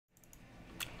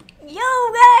Yo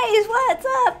guys, what's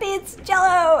up? It's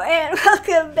Jello and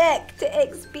welcome back to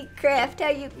xBCraft. How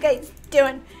you guys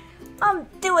doing? I'm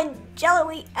doing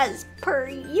Jello-y as per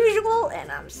usual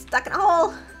and I'm stuck in a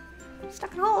hole.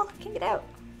 Can't get out.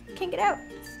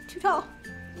 It's too tall.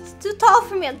 It's too tall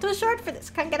for me. I'm too short for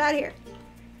this. Can't get out of here.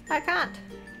 I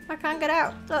can't get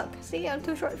out. Look, see, I'm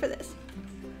too short for this.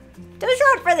 Too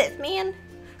short for this, man.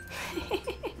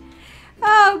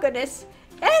 Oh goodness.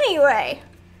 Anyway.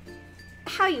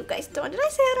 How you guys doing? Did I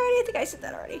say that already? I think I said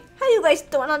that already. How you guys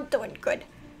doing? I'm doing good.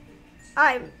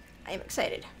 I'm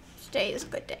excited. Today is a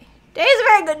good day. Today is a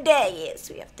very good day.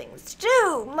 Yes, we have things to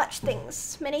do. Much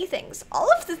things. Many things.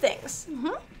 All of the things.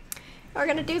 We're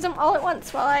gonna do them all at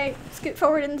once while I scoot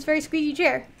forward in this very squeaky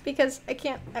chair because I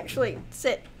can't actually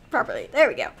sit properly. There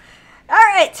we go.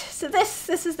 Alright, so this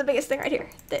is the biggest thing right here.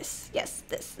 This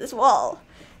wall.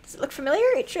 Does it look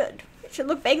familiar? It should. It should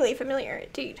look vaguely familiar,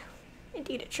 indeed.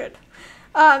 Indeed it should.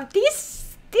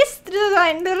 This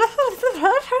design,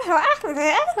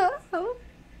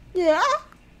 yeah.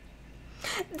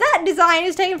 That design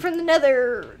is taken from the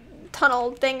nether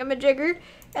tunnel thingamajigger.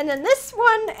 And then this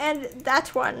one and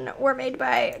that one were made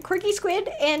by Quirky Squid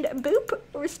and Boop,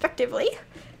 respectively.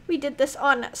 We did this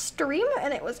on stream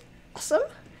and it was awesome.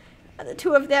 And the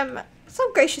two of them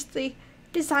so graciously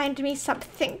designed me some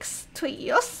things to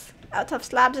use out of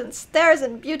slabs and stairs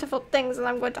and beautiful things, and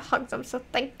I'm going to hug them, so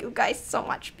thank you guys so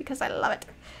much, because I love it.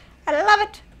 I love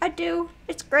it. I do.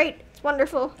 It's great. It's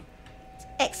wonderful. It's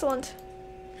excellent.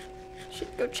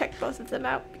 Should go check both of them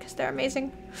out, because they're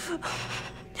amazing.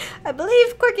 I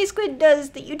believe Quirky Squid does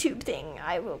the YouTube thing.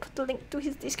 I will put the link to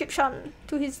his description.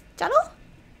 To his channel?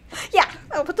 Yeah,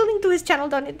 I'll put the link to his channel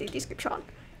down in the description.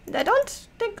 And I don't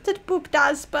think that Boop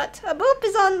does, but Boop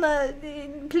is on the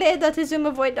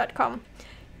play.izumavoid.com.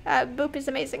 Boop is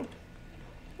amazing.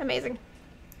 Amazing.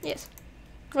 Yes.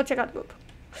 Go check out Boop.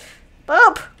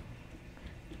 Boop!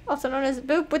 Also known as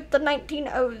Boop with the 19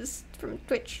 O's from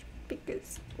Twitch,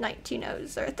 because 19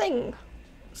 O's are a thing. It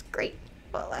was great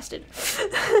while it lasted. So,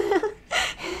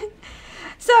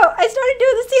 I started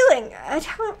doing the ceiling.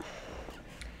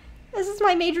 This is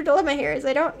my major dilemma here, is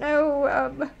I don't know,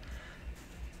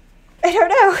 I don't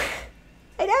know,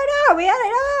 man, I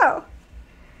don't know.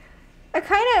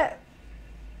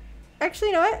 Actually,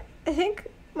 you know what? I think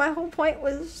my whole point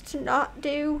was to not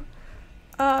do,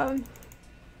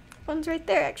 one's right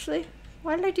there, actually.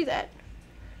 Why did I do that?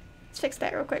 Let's fix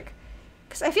that real quick.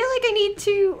 Because I feel like I need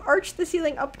to arch the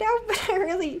ceiling up now, but I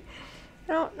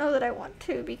don't know that I want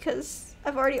to, because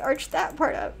I've already arched that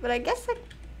part up. But I guess I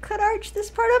could arch this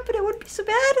part up, and it wouldn't be so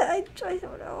bad. I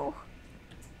don't know.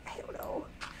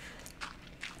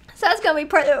 So that's going to be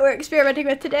part that we're experimenting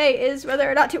with today, is whether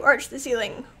or not to arch the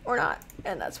ceiling or not.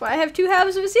 And that's why I have two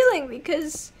halves of a ceiling,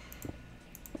 because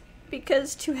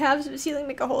two halves of a ceiling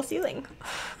make a whole ceiling.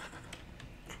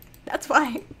 That's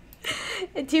why.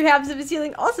 And two halves of a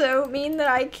ceiling also mean that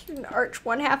I can arch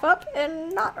one half up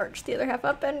and not arch the other half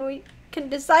up, and we can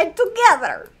decide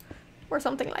together. Or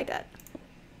something like that.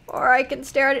 Or I can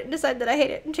stare at it and decide that I hate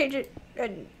it and change it,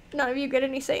 and none of you get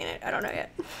any say in it. I don't know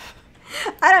yet.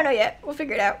 I don't know yet. We'll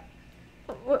figure it out.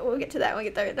 We'll get to that when we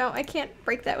get there. No, I can't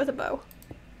break that with a bow.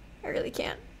 I really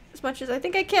can't. As much as I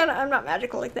think I can, I'm not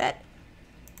magical like that.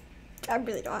 I'm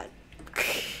really not.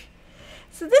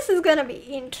 So this is gonna be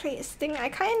interesting.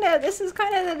 This is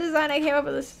kind of the design I came up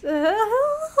with.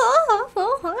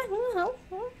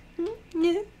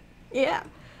 Yeah.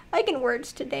 I can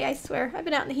words today, I swear. I've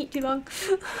been out in the heat too long.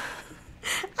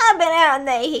 I've been out in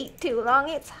the heat too long.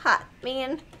 It's hot,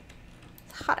 man.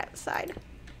 It's hot outside.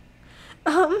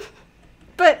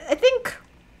 But I think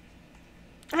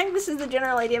this is the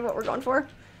general idea of what we're going for.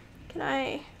 Can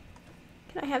I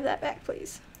have that back,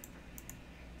 please?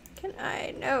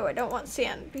 No, I don't want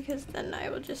sand, because then I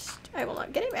will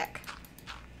not get it back.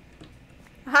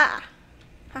 Aha!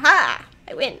 Aha!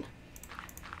 I win.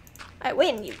 I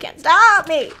win, you can't stop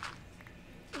me!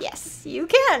 Yes, you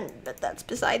can, but that's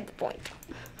beside the point.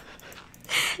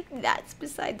 That's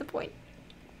beside the point.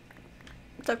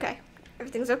 It's okay.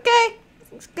 Everything's okay.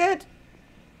 Everything's good.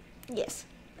 Yes.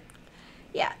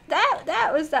 Yeah,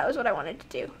 that was what I wanted to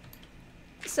do.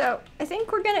 So, I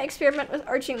think we're gonna experiment with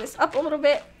arching this up a little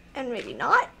bit, and maybe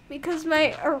not, because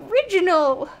my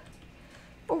original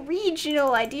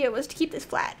idea was to keep this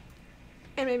flat.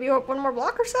 And maybe one more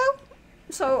block or so?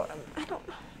 So, I don't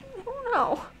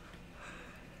know.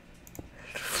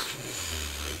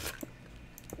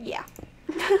 Yeah.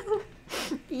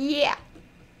 Yeah.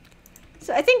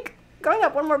 So I think going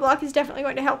up one more block is definitely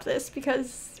going to help this,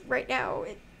 because right now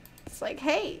it's like,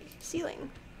 hey,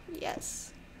 ceiling.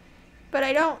 Yes. But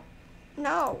I don't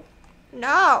know.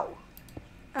 No.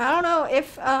 I don't know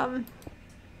if, I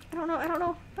don't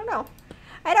know.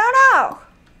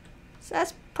 So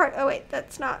that's part, oh wait,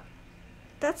 that's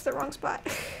the wrong spot.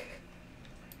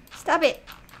 Stop it.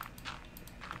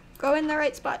 Go in the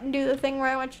right spot and do the thing where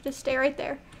I want you to stay right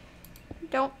there.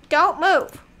 Don't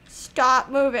move. Stop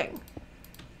moving.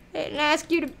 I didn't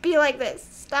ask you to be like this.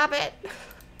 Stop it.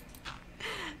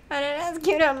 I didn't ask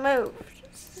you to move.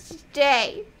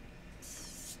 Stay.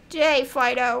 Stay,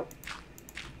 Fido.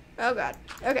 Oh god.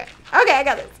 Okay. Okay, I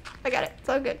got this. I got it. It's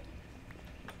all good.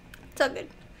 It's all good.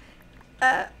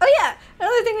 Oh yeah.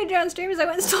 Another thing we did on stream is I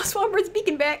went and stole Swanbird's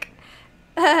beacon back.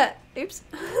 Oops.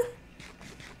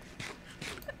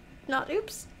 Not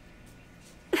oops.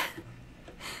 I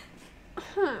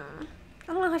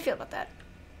don't know how I feel about that.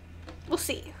 We'll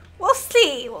see. We'll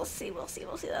see.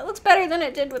 That looks better than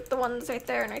it did with the ones right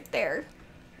there and right there.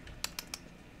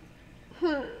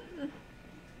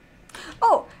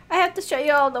 Oh, I have to show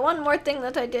you all the one more thing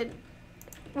that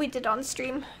we did on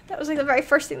stream. That was like the very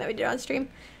first thing that we did on stream.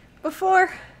 Before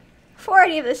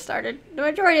any of this started. The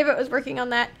majority of it was working on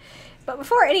that. But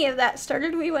before any of that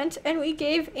started, we went and we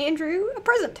gave Andrew a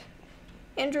present.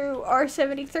 Andrew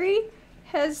R73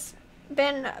 has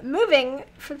been moving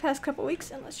for the past couple weeks,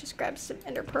 and let's just grab some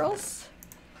ender pearls.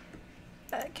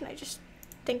 Can I just,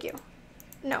 thank you.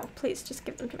 No, please, just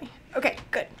give them to me. Okay,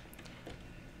 good.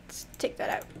 Let's take that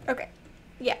out. Okay.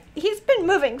 Yeah, he's been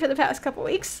moving for the past couple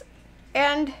weeks,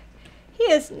 and he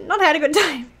has not had a good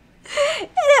time. It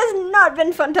has not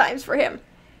been fun times for him.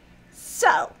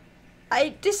 So,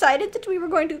 I decided that we were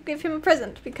going to give him a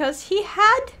present, because he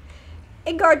had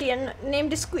a guardian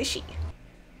named Squishy.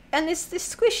 And this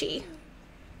Squishy,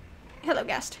 hello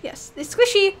Gast, yes, this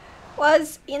Squishy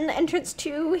was in the entrance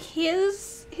to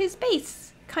his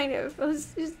base, kind of. It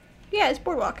was his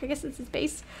boardwalk, I guess it's his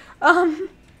base.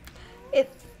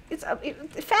 It's a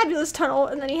fabulous tunnel,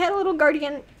 and then he had a little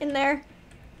guardian in there,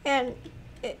 and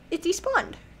it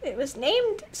despawned. It was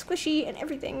named Squishy and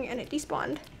everything, and it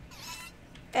despawned.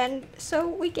 And so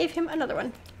we gave him another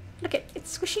one. Look it,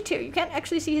 it's Squishy too. You can't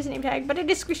actually see his name tag, but it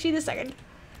is Squishy the second.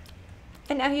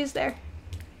 And now he's there.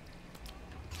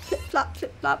 Flip flop,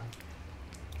 flip flop.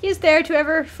 He is there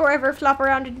to forever flop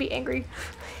around and be angry.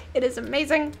 It is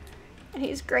amazing, and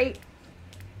he's great.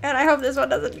 And I hope this one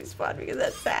doesn't despawn because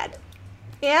that's sad.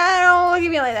 Yeah, don't look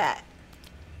at me like that.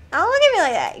 Don't look at me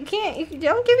like that. You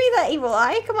don't give me that evil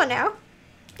eye. Come on now.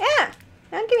 Yeah,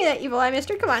 don't give me that evil eye,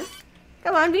 mister. Come on.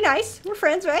 Come on, be nice. We're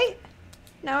friends, right?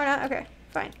 No, we're not. Okay,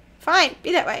 fine. Fine,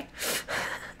 be that way.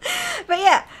 But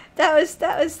yeah, that was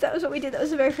what we did. That was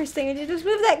the very first thing we did, was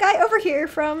move that guy over here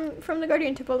from the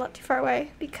Guardian Temple, not too far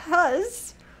away,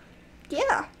 because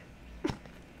yeah.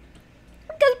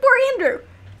 Because poor Andrew.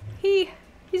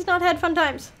 He's not had fun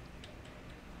times.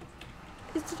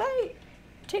 Did I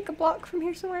take a block from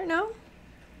here somewhere? No?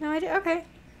 No, I did. Okay.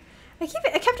 I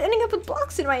kept ending up with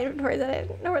blocks in my inventory that I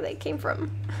didn't know where they came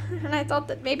from. And I thought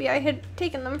that maybe I had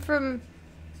taken them from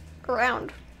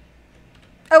around.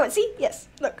 Oh, and see? Yes.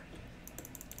 Look.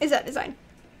 Is that design.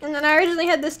 And then I originally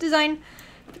had this design,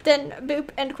 but then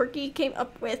Boop and Quirky came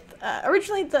up with,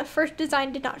 originally the first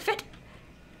design did not fit.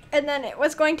 And then it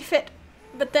was going to fit,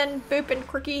 but then Boop and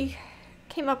Quirky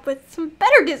came up with some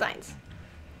better designs.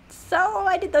 So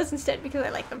I did those instead because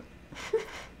I like them.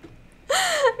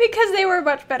 Because they were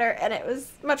much better, and it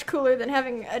was much cooler than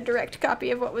having a direct copy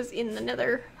of what was in the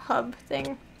nether hub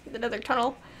thing, the nether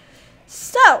tunnel.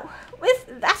 So,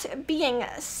 with that being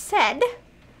said,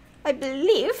 I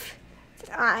believe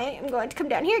that I am going to come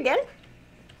down here again,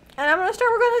 and I'm going to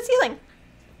start working on the ceiling.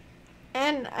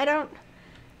 And I don't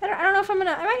know if I'm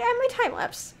gonna, I might time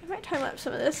lapse. I might time lapse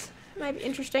some of this. It might be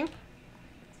interesting.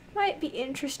 Might be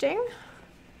interesting.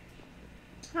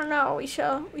 I don't know. We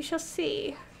shall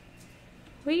see.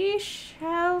 We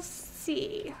shall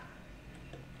see.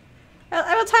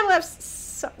 I will time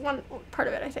lapse one part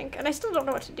of it, I think, and I still don't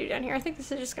know what to do down here. I think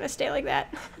this is just gonna stay like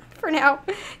that for now.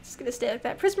 It's just gonna stay like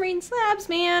that. Prismarine slabs,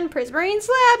 man. Prismarine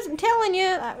slabs. I'm telling you,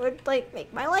 that would like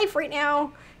make my life right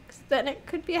now. Because then it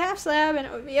could be a half slab and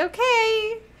it would be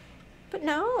okay. But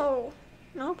no,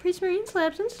 prismarine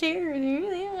slabs and stairs.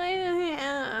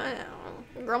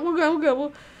 Grumble, grumble,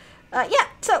 grumble. Yeah.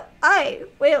 So I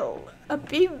will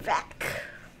be back.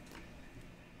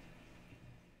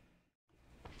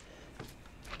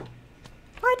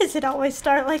 Why does it always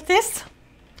start like this?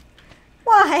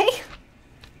 Why?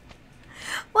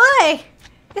 Why?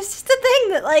 It's just a thing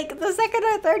that, like, the second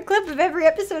or third clip of every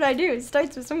episode I do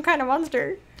starts with some kind of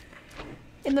monster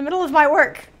in the middle of my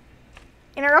work,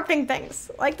 interrupting things,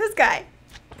 like this guy.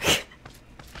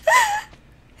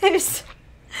 Who's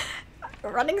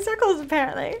running circles,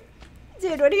 apparently.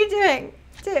 Dude, what are you doing?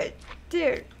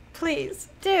 Dude, please.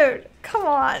 Dude, come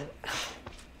on.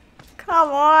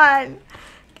 Come on.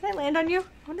 Can I land on you?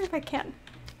 I wonder if I can.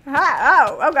 Hi,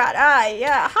 oh god,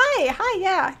 yeah. Hi,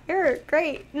 yeah. You're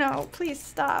great. No, please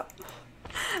stop.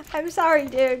 I'm sorry,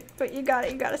 dude, but you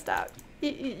gotta stop.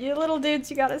 You little dudes,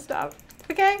 you gotta stop.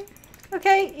 Okay?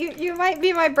 Okay? You might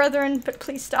be my brethren, but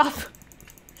please stop.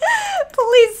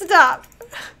 Please stop.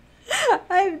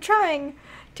 I'm trying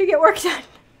to get work done.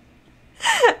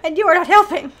 And you are not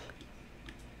helping.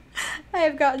 I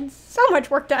have gotten so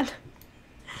much work done.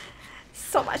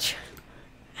 So much.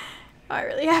 I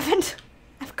really haven't.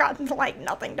 I've gotten, like,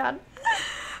 nothing done.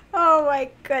 Oh my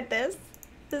goodness.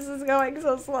 This is going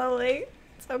so slowly.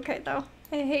 It's okay, though.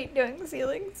 I hate doing the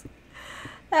ceilings.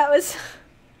 That was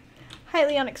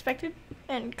highly unexpected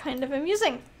and kind of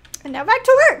amusing. And now back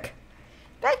to work!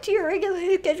 Back to your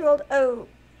regularly scheduled... Oh,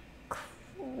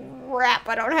 crap,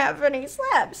 I don't have any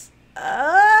slabs.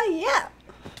 Yeah.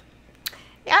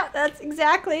 Yeah, that's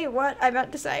exactly what I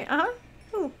meant to say.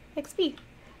 Ooh, XP.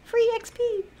 Free XP.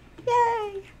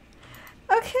 Yay.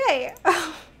 Okay.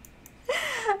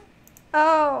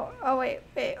 Oh, wait.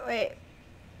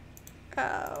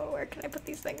 Where can I put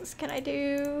these things? Can I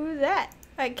do that?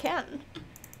 I can.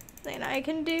 Then I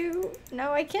can do...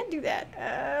 No, I can't do that.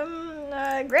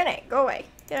 Granite, go away.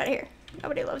 Get out of here.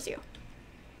 Nobody loves you.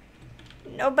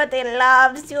 Nobody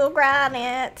loves you,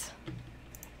 Granite.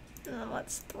 And then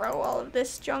let's throw all of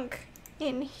this junk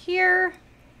in here.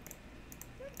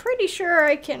 I'm pretty sure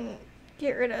I can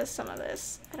get rid of some of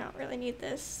this. I don't really need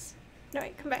this. No,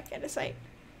 wait, come back into sight.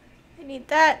 I need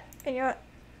that. And you know what?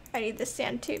 I need this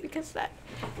sand too, because that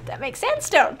makes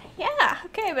sandstone. Yeah,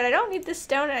 okay, but I don't need this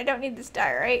stone and I don't need this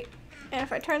diorite. And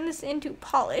if I turn this into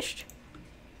polished,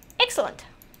 excellent.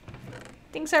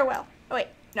 Things are well. Oh wait,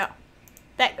 no.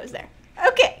 That goes there.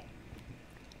 Okay.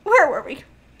 Where were we?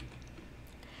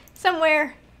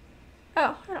 Somewhere.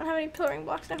 Oh, I don't have any pillaring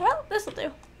blocks now. Well, this'll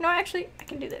do. No, actually, I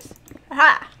can do this.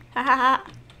 Aha! Ha ha ha!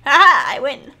 Ha ha! I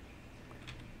win.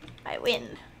 I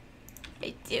win.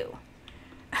 I do.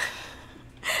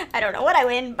 I don't know what I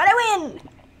win, but I win!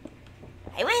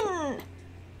 I win!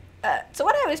 So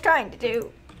what I was trying to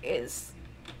do is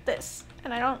this.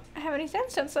 And I don't have any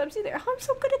sandstone slabs either. Oh, I'm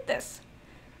so good at this.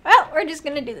 Well, we're just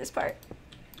gonna do this part.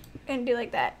 And do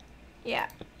like that. Yeah.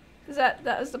 Because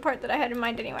that was the part that I had in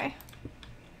mind anyway.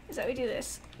 Is that we do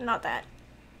this. Not that.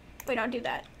 We don't do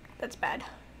that. That's bad.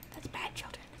 That's bad,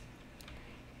 children.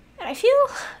 And I feel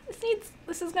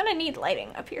this is gonna need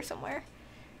lighting up here somewhere.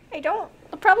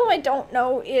 The problem I don't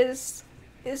know is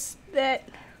that,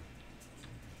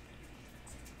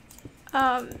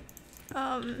 I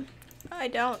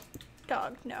don't,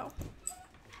 no.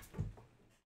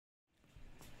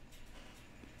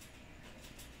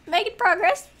 Making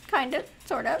progress, kind of,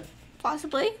 sort of,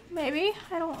 possibly, maybe,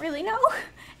 I don't really know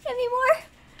anymore.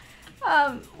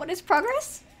 What is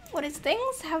progress? What is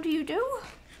things? How do you do?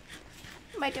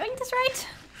 Am I doing this right?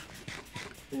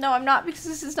 No, I'm not, because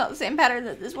this is not the same pattern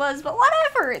that this was, but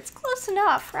whatever, it's close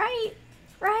enough, right?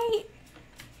 Right?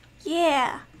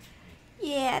 Yeah.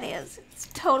 Yeah, it is. It's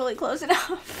totally close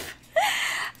enough.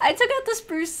 I took out the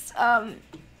spruce, blah,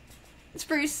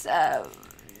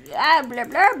 blah,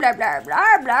 blah, blah,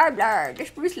 blah, blah, the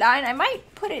spruce line. I might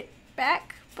put it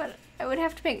back, but I would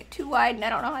have to make it too wide, and I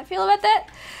don't know how I feel about that.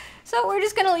 So we're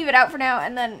just gonna leave it out for now,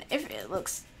 and then if it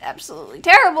looks absolutely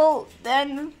terrible,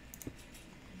 then...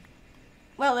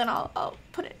 Well, then I'll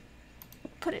put it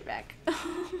back.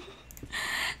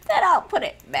 Then I'll put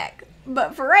it back.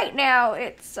 But for right now,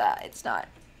 it's not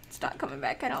coming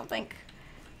back, I don't think.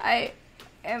 I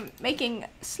am making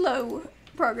slow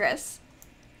progress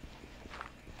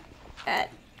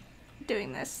at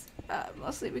doing this,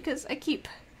 mostly because I keep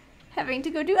having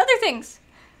to go do other things.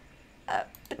 But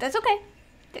that's okay.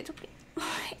 That's okay.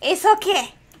 It's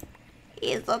okay.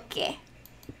 It's okay.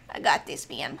 I got this,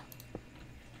 man.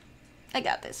 I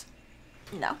got this.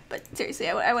 No, but seriously,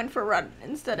 I went for a run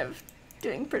instead of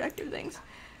doing productive things.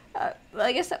 Well,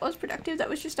 I guess that was productive. That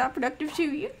was just not productive to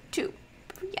you too.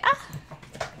 Yeah?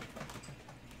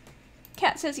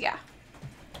 Cat says yeah.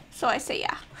 So I say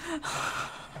yeah.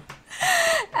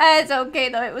 It's okay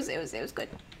though. It was good. It was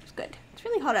good. It's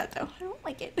really hot out though. I don't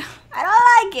like it. I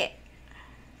don't like it.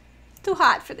 It's too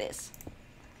hot for this.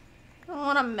 I don't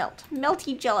want to melt.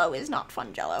 Melty Jello is not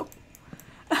fun Jello.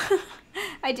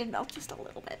 I did melt just a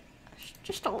little bit.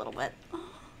 Just a little bit.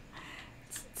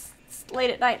 It's late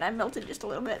at night and I melted just a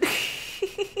little bit.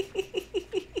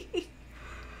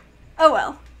 Oh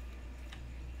well.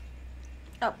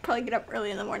 I'll probably get up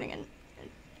early in the morning and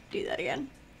do that again,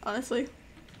 honestly.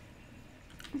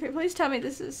 Okay, please tell me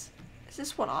is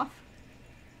this one off?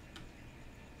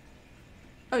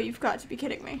 Oh, you've got to be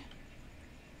kidding me.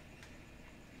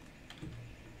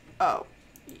 Oh,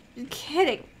 you're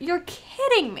kidding. You're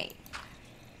kidding me.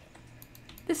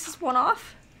 This is one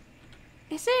off?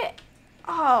 Is it?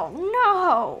 Oh,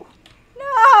 no.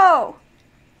 No.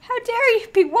 How dare you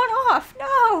be one off?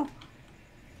 No.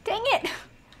 Dang it.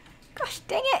 Gosh,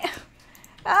 dang it.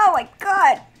 Oh my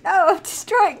god. No, I'm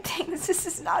destroying things. This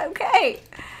is not okay.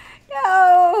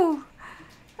 No.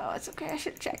 Oh, it's okay. I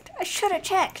should have checked. I should have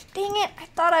checked. Dang it. I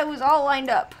thought I was all lined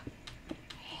up.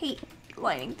 I hate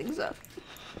lining things up.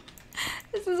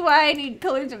 This is why I need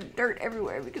pillars of dirt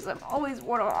everywhere, because I'm always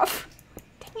one off.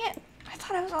 Dang it. I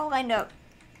thought I was all lined up.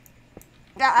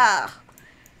 Ah.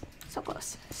 So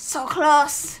close. So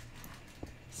close.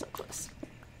 So close.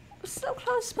 So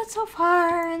close, but so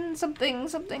far. And something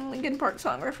Linkin Park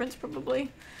song reference, probably.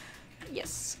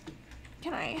 Yes.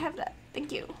 Can I have that?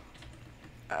 Thank you.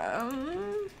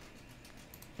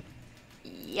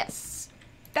 Yes.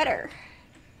 Better.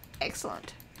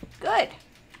 Excellent. Good.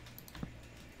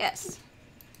 Yes.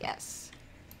 Yes.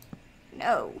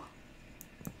 No.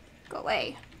 Go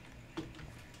away.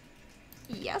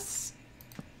 Yes.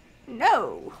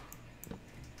 No.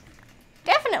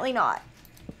 Definitely not.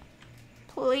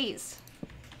 Please.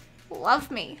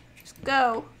 Love me. Just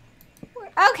go.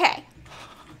 Okay.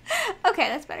 Okay,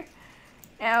 that's better.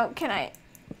 Now, can I...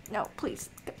 No, please.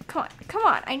 Come on. Come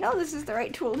on. I know this is the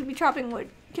right tool to be chopping wood.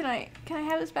 Can I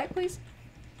have this back, please?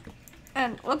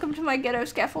 And welcome to my ghetto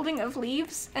scaffolding of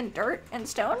leaves and dirt and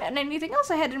stone and anything else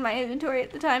I had in my inventory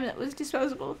at the time that was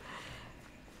disposable.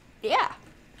 Yeah.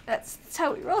 That's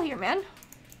how we roll here, man.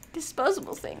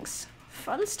 Disposable things.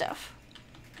 Fun stuff.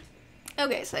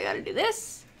 Okay, so I gotta do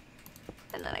this.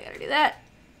 And then I gotta do that.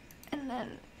 And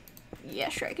then... Yeah,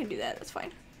 sure, I can do that. That's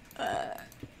fine.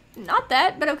 Not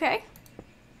that, but okay.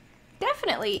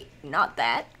 Definitely not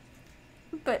that.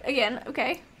 But again,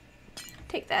 okay.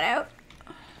 Take that out.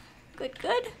 Good,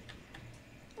 good.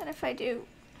 And if I do...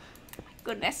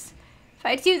 Goodness. If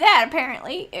I do that,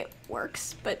 apparently, it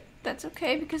works. But that's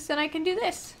okay, because then I can do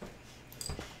this.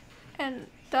 And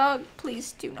dog,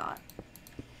 please do not.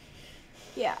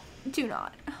 Yeah, do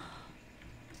not.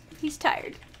 He's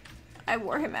tired. I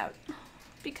wore him out.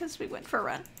 Because we went for a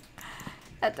run.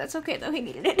 That's okay, though. He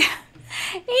needed it.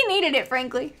 He needed it,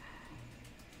 frankly.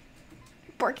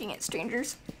 Barking at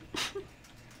strangers.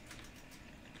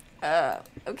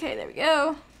 Okay, there we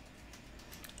go.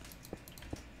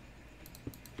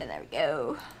 And there we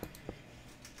go.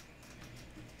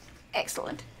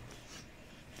 Excellent.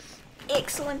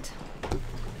 Excellent.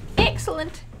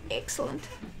 Excellent. Excellent.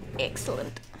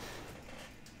 Excellent.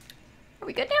 Are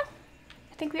we good now?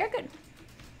 I think we are good.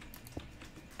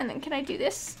 And then can I do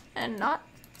this and not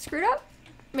screw it up?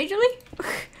 Majorly?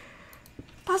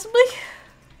 Possibly?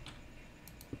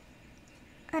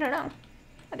 I don't know.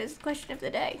 That is the question of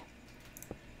the day.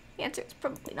 The answer is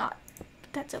probably not,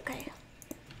 but that's okay.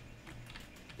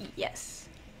 Yes.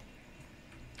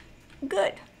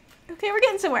 Good. Okay, we're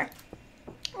getting somewhere.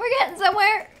 We're getting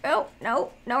somewhere. Oh,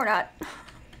 no. No, we're not.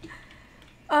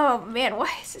 Oh, man,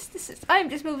 why is this? I'm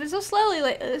just moving so slowly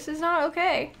lately. This is not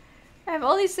okay. I have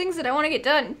all these things that I want to get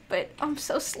done, but I'm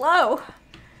so slow.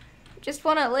 I just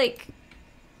want to, like,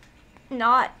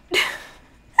 not.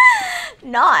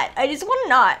 Not. I just want to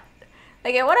not.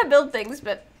 Like, I want to build things,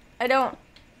 but I don't.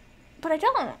 But I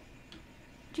don't.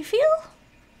 Do you feel?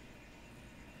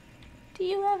 Do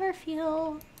you ever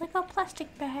feel like a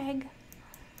plastic bag?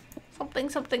 Something,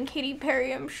 something Katy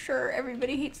Perry. I'm sure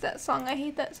everybody hates that song. I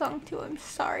hate that song too. I'm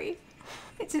sorry.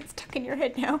 It's stuck in your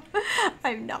head now.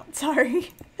 I'm not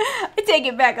sorry. I take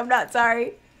it back. I'm not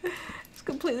sorry. It's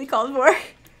completely called for.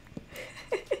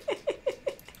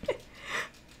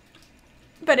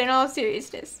 But in all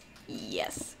seriousness,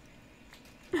 yes.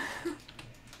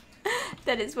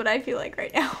 That is what I feel like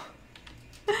right now.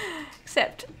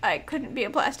 Except I couldn't be a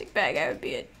plastic bag. I would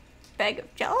be a bag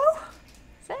of Jello?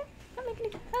 Is that making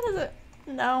any, that doesn't,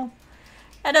 no.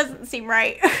 That doesn't seem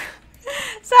right.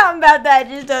 Something about that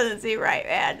just doesn't seem right,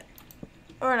 man.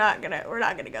 We're not gonna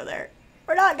go there.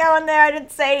 We're not going there. I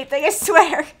didn't say anything, I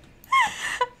swear.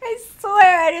 I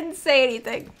swear I didn't say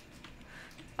anything.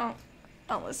 Oh,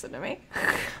 don't listen to me.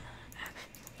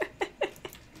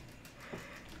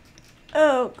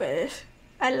 Oh, goodness.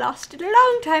 I lost it a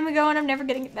long time ago and I'm never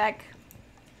getting it back.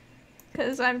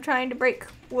 Because I'm trying to break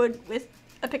wood with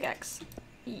a pickaxe.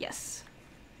 Yes.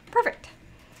 Perfect.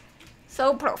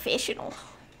 So professional.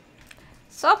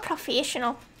 So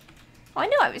professional. Oh, I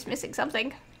knew I was missing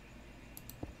something.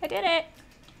 I did it.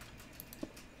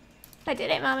 I did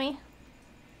it, Mommy.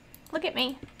 Look at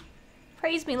me.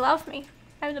 Praise me, love me.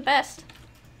 I'm the best.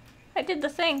 I did the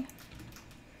thing.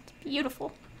 It's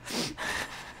beautiful.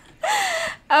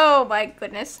 Oh my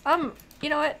goodness. You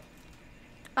know what?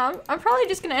 I'm probably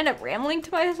just gonna end up rambling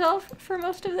to myself for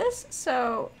most of this,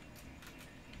 so...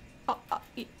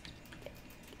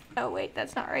 Oh wait,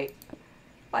 that's not right.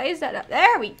 Why is that up?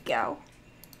 There we go.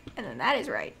 And then that is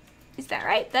right. Is that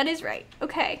right? That is right.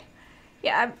 Okay.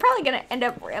 Yeah, I'm probably gonna end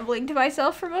up rambling to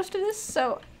myself for most of this,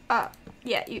 so,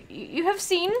 yeah, you have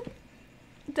seen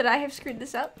that I have screwed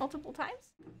this up multiple times.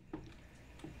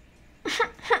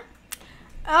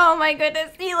 Oh my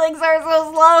goodness, ceilings are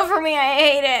so slow for me, I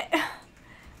hate it.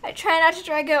 I try not to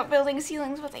drag out building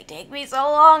ceilings, but they take me so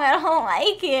long, I don't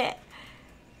like it.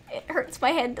 It hurts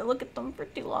my head to look at them for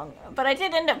too long. But I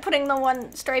did end up putting the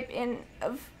one stripe in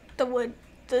of the wood,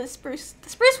 the spruce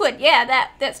wood, yeah,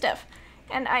 that stuff.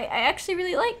 And I actually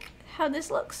really like how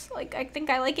this looks. Like, I think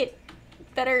I like it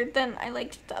better than I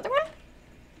liked the other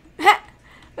one.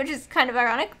 Which is kind of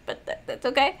ironic, but that's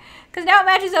okay. Because now it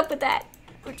matches up with that,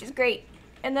 which is great.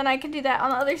 And then I can do that on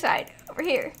the other side, over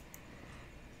here.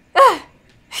 Ugh!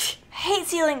 I hate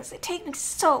ceilings. They take me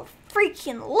so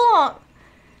freaking long.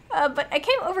 But I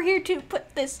came over here to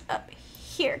put this up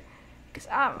here. Because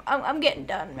I'm getting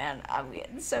done, man. I'm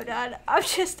getting so done. I'm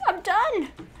done.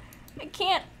 I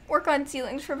can't work on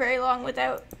ceilings for very long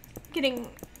without getting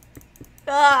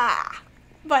by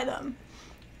them.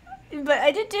 But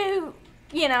I did do,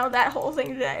 you know, that whole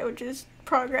thing today, which is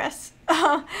progress.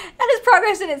 That is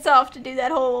progress in itself to do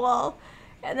that whole wall,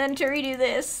 and then to redo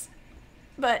this.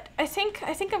 But I think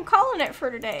I'm calling it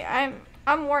for today.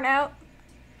 I'm worn out.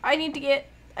 I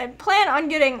plan on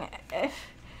getting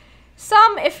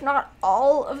some, if not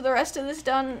all, of the rest of this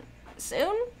done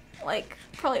soon. Like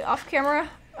probably off camera.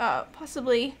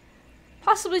 Possibly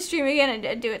stream again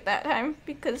and do it that time,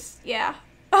 because yeah,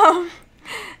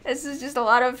 this is just a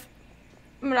lot of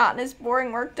monotonous,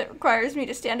 boring work that requires me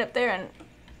to stand up there and,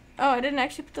 oh, I didn't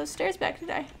actually put those stairs back, did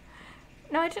I?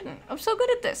 No, I didn't. I'm so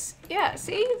good at this. Yeah,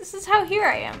 see? This is how here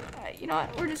I am. You know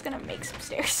what? We're just gonna make some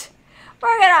stairs.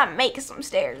 We're gonna make some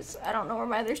stairs. I don't know where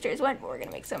my other stairs went, but we're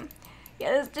gonna make some.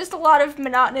 Yeah, there's just a lot of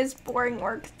monotonous, boring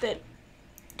work that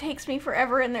takes me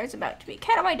forever, and there's about to be a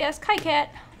cat on my desk. Hi, cat.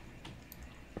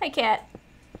 Hi, cat.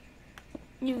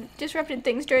 You disrupted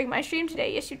things during my stream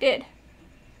today. Yes, you did.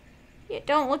 Yeah,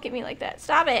 don't look at me like that.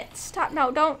 Stop it. Stop.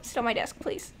 No, don't sit on my desk,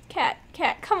 please. Cat,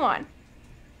 come on.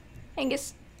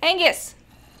 Angus.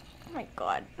 Oh my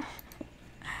god.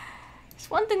 There's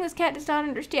one thing this cat does not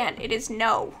understand. It is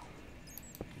no.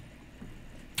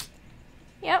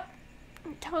 Yep.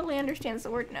 He totally understands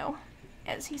the word no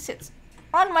as he sits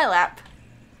on my lap.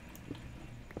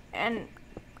 And,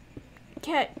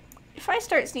 cat, if I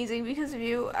start sneezing because of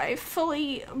you, I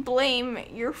fully blame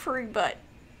your furry butt.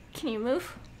 Can you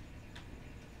move?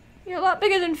 You're a lot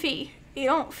bigger than Fee. You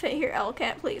don't fit here, Owl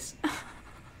Cat, please.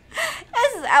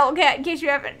 This is Owl Cat, in case you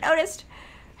haven't noticed.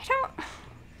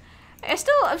 I'm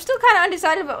still kind of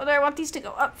undecided about whether I want these to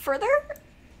go up further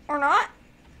or not,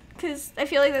 because I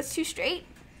feel like that's too straight.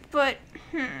 But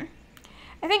I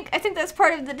think that's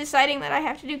part of the deciding that I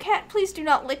have to do. Cat, please do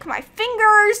not lick my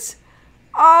fingers.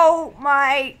 Oh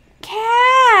my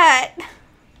cat!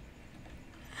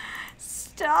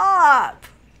 Stop.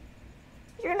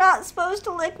 You're not supposed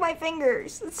to lick my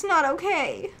fingers. It's not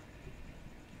okay.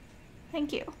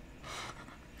 Thank you.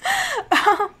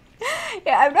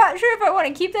 Yeah, I'm not sure if I want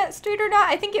to keep that straight or not.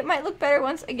 I think it might look better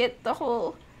once I get the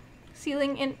whole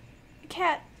ceiling in.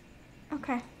 Cat.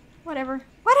 Okay. Whatever.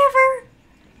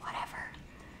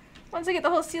 Once I get the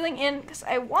whole ceiling in, because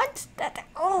I want that.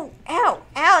 Oh, ow.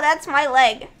 Ow, that's my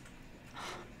leg.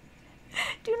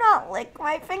 Do not lick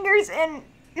my fingers in.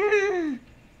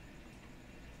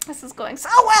 This is going so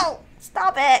well.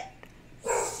 Stop it.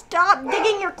 Stop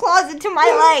digging your claws into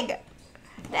my leg.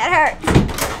 That hurts.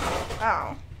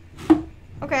 Oh.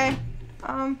 Okay.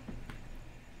 I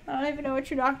don't even know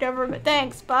what you knocked over, but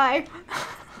thanks. Bye.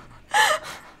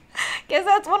 Guess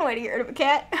that's one way to get rid of a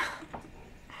cat.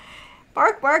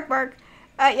 Bark, bark, bark.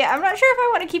 Yeah, I'm not sure if I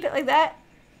want to keep it like that.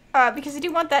 Because I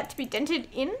do want that to be dented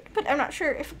in, but I'm not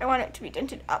sure if I want it to be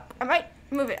dented up. I might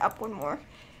move it up one more.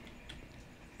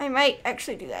 I might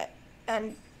actually do that.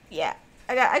 And yeah,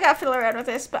 I got to fiddle around with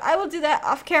this, but I will do that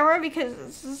off camera because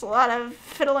this is a lot of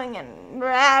fiddling and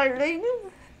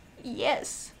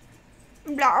yes.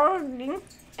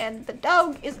 And the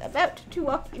dog is about to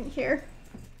walk in here.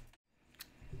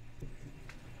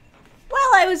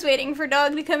 While I was waiting for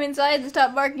Dog to come inside and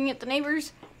stop barking at the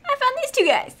neighbors, I found these two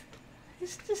guys.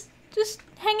 Just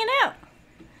hanging out.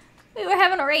 We were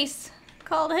having a race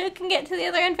called Who Can Get to the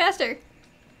Other End Faster.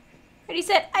 Ready,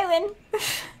 set, I win.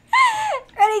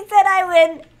 Ready, set, I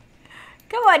win.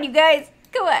 Come on, you guys.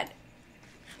 Come on.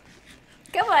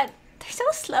 Come on. They're so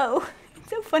slow. It's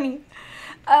so funny.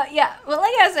 Yeah, well,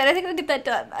 like I said, I think I'll get that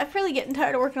done. I'm really getting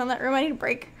tired of working on that room. I need a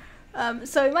break.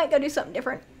 So we might go do something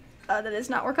different that is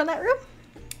not work on that room.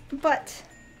 But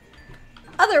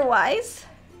otherwise,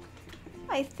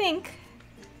 I think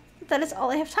that is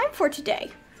all I have time for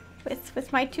today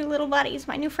with my two little buddies,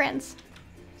 my new friends.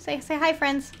 Say hi,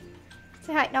 friends.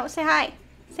 Say hi. No, say hi.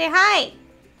 Say hi.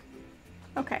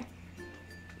 Okay.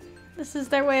 This is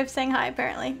their way of saying hi,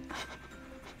 apparently.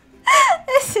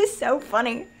 This is so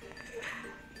funny.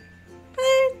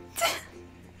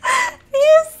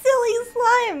 You silly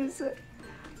slimes.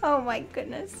 Oh my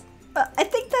goodness. I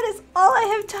think that is all I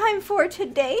have time for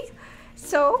today.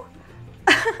 So,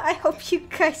 I hope you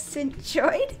guys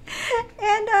enjoyed.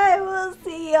 And I will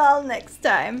see y'all next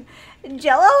time.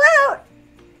 Jello out.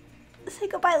 Say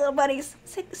goodbye, little buddies.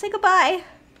 Say goodbye.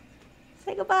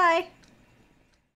 Say goodbye.